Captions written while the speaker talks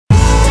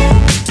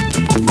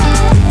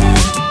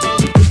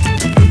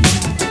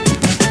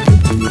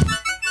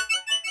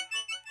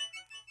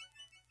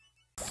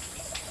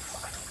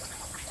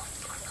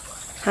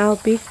how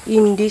big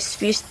in this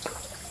fish.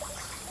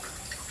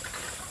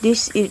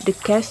 This is the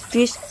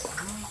catfish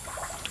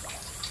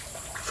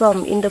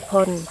from in the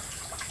pond.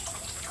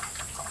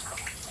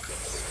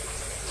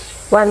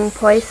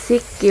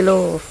 1.6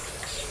 kilo.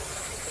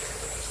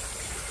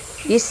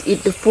 This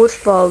is the food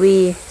for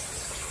we.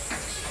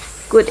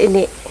 Good in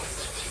it.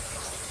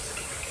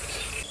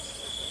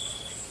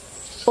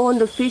 All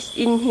the fish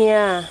in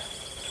here,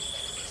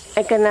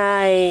 I can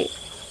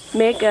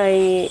make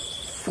a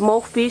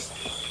smoked fish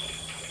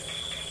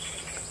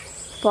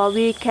for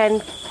we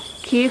can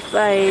keep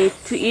to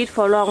eat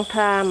for long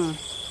time.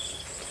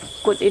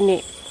 Good in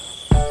it.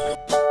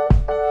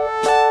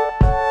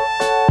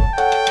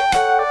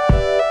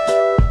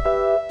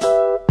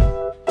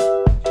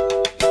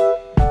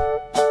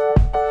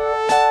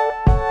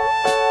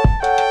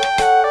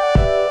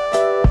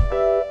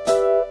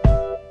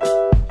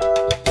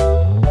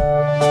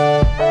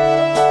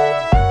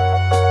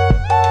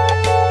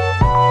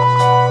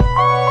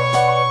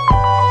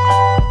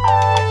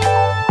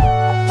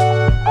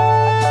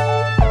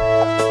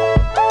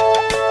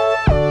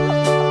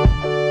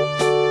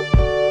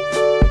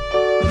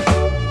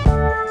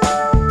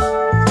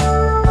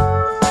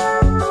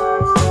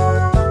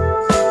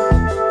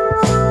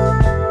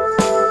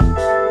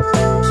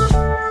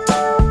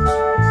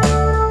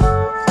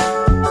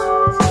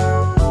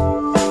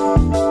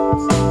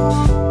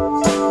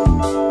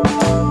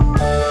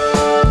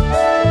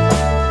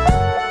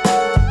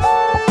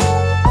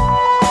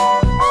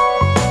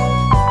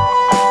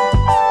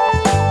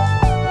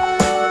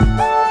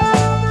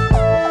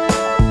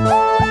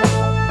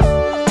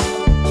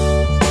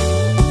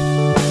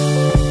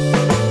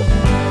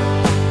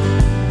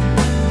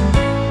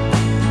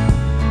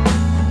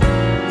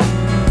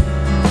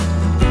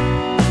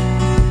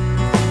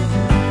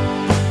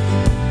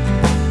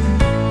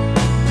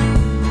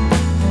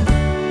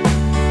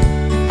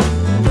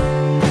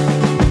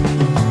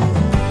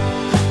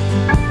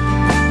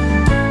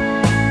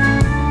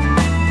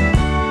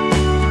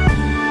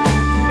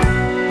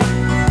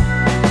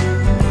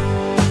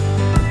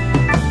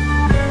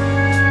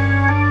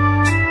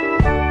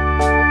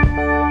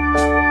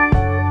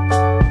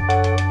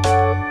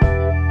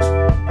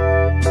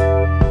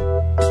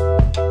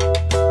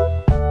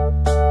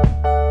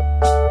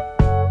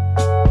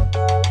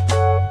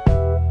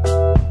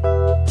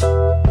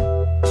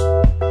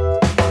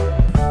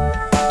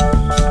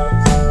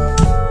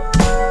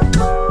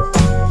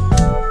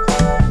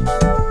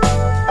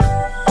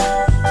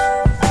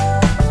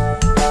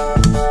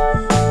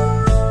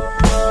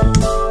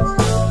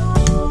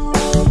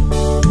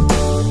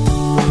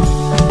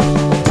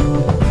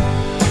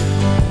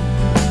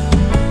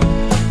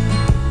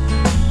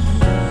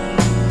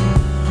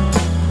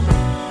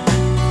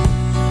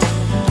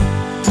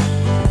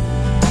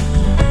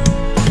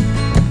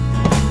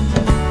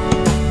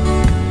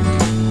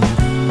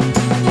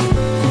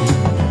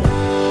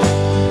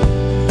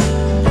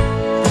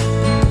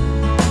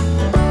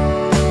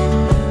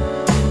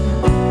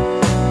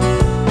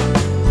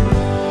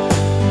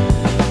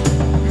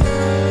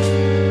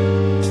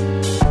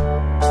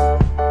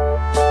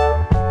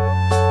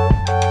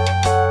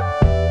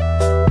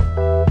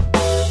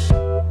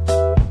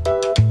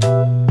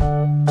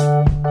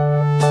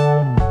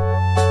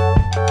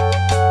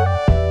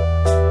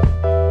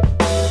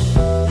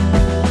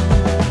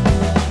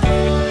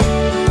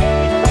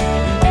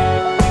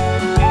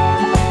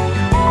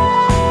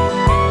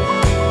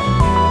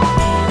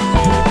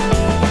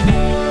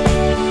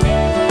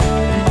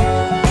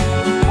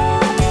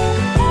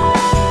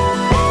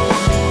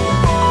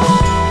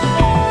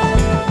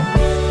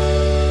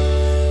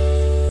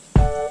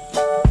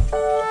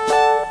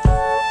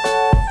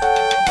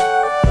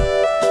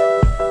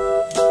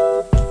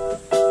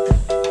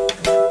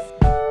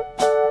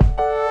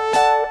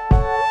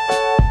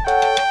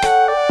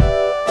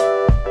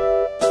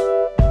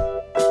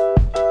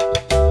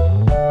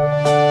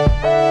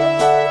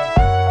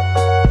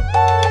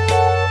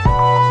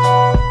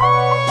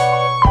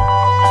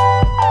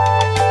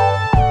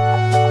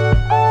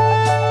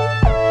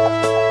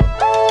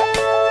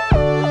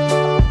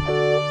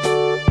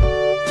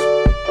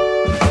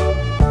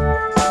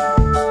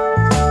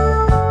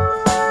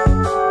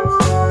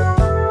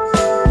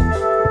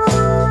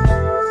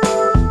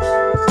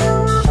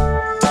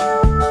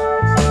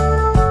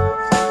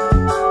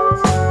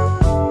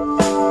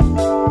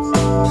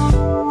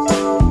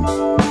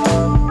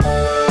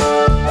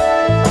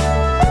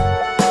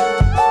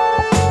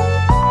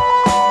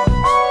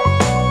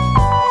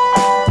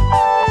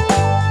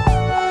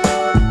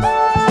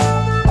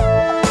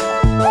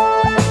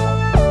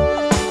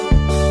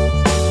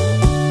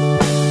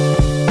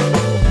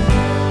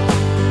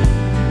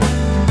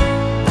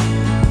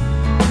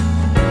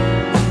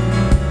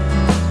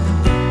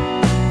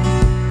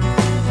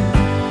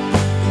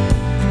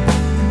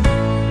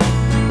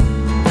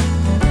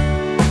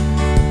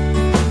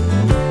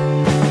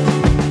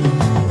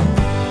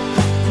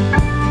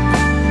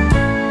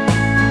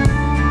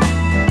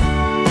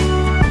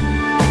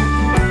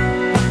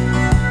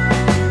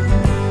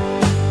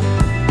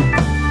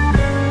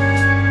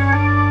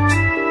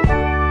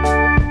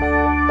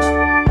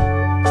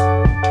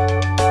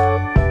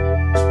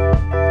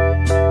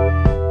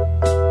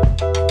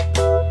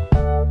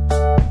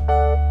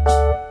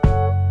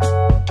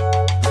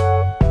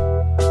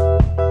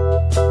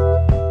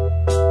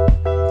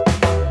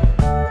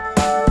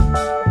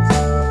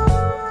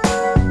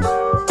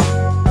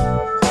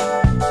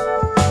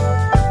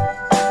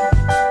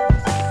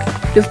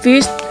 the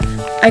fish,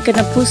 I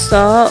gonna put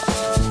salt.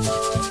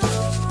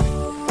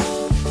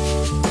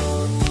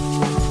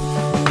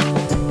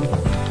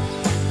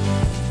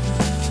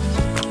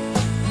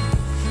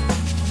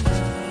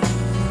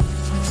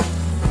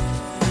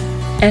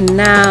 And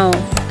now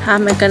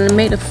I'm gonna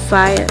make the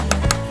fire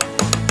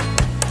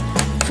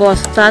for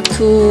start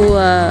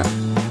to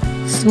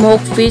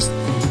smoke fish.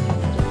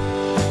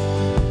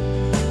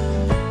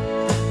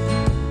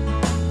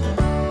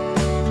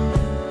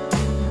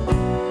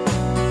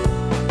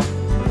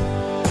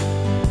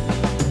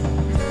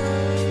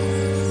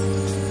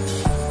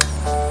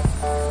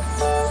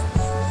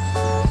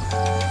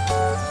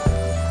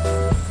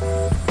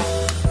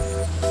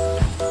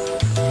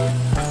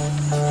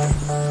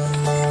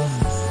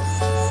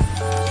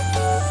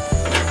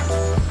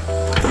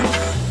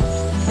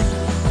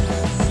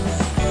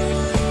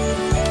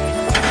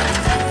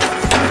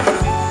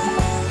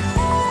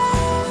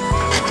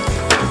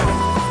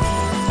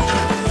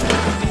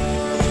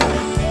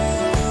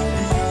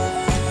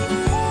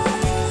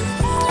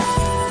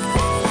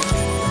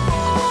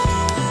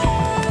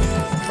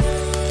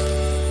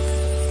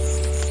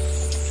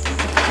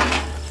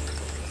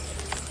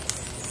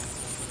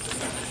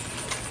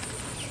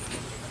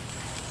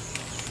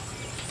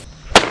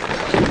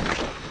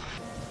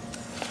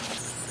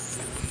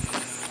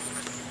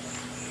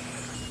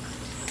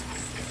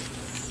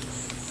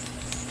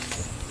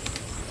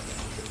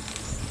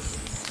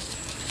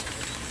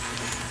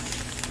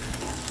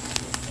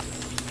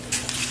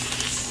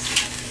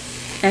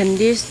 And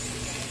this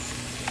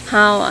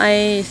how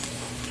I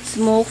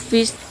smoke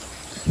fish.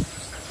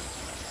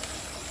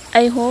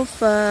 I hope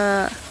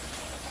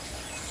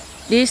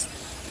this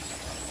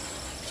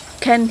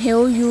can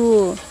help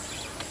you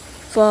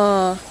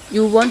for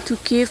you want to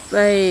keep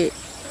the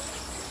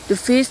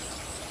fish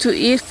to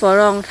eat for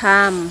a long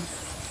time.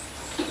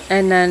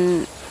 And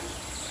then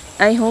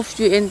I hope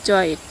you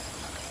enjoy it.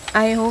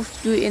 I hope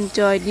you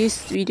enjoy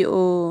this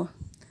video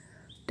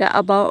that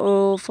about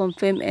all from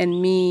Fem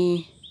and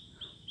me.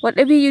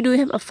 Whatever you do,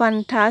 have a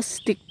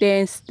fantastic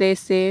day and stay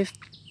safe.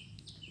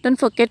 Don't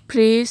forget,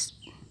 please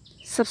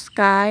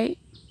subscribe,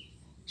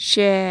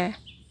 share,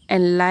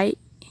 and like.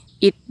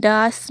 It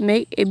does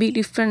make a big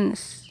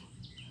difference.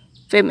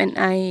 Fem and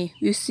I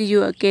will see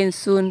you again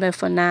soon. Bye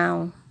for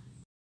now.